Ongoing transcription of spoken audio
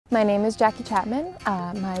My name is Jackie Chapman.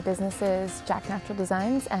 My business is Jak Natural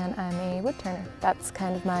Designs and I'm a wood turner. That's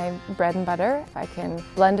kind of my bread and butter. I can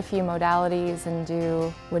blend a few modalities and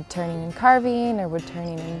do wood turning and carving or wood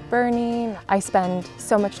turning and burning. I spend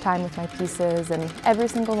so much time with my pieces and every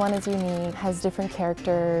single one is unique, has different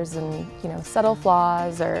characters and subtle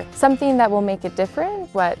flaws or something that will make it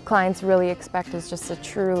different. What clients really expect is just a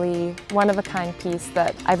truly one-of-a-kind piece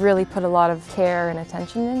that I've really put a lot of care and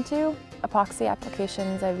attention into. Epoxy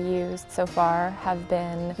applications I've used so far have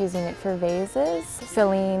been using it for vases,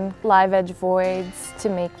 filling live edge voids to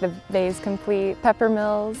make the vase complete, pepper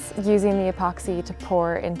mills, using the epoxy to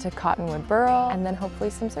pour into cottonwood burl, and then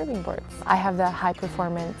hopefully some serving boards. I have the high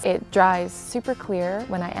performance. It dries super clear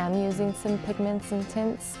when I am using some pigments and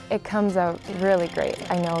tints. It comes out really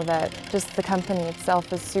great. I know that just the company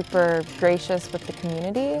itself is super gracious with the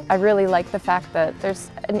community. I really like the fact that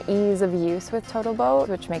there's an ease of use with TotalBoat,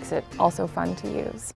 which makes it also fun to use.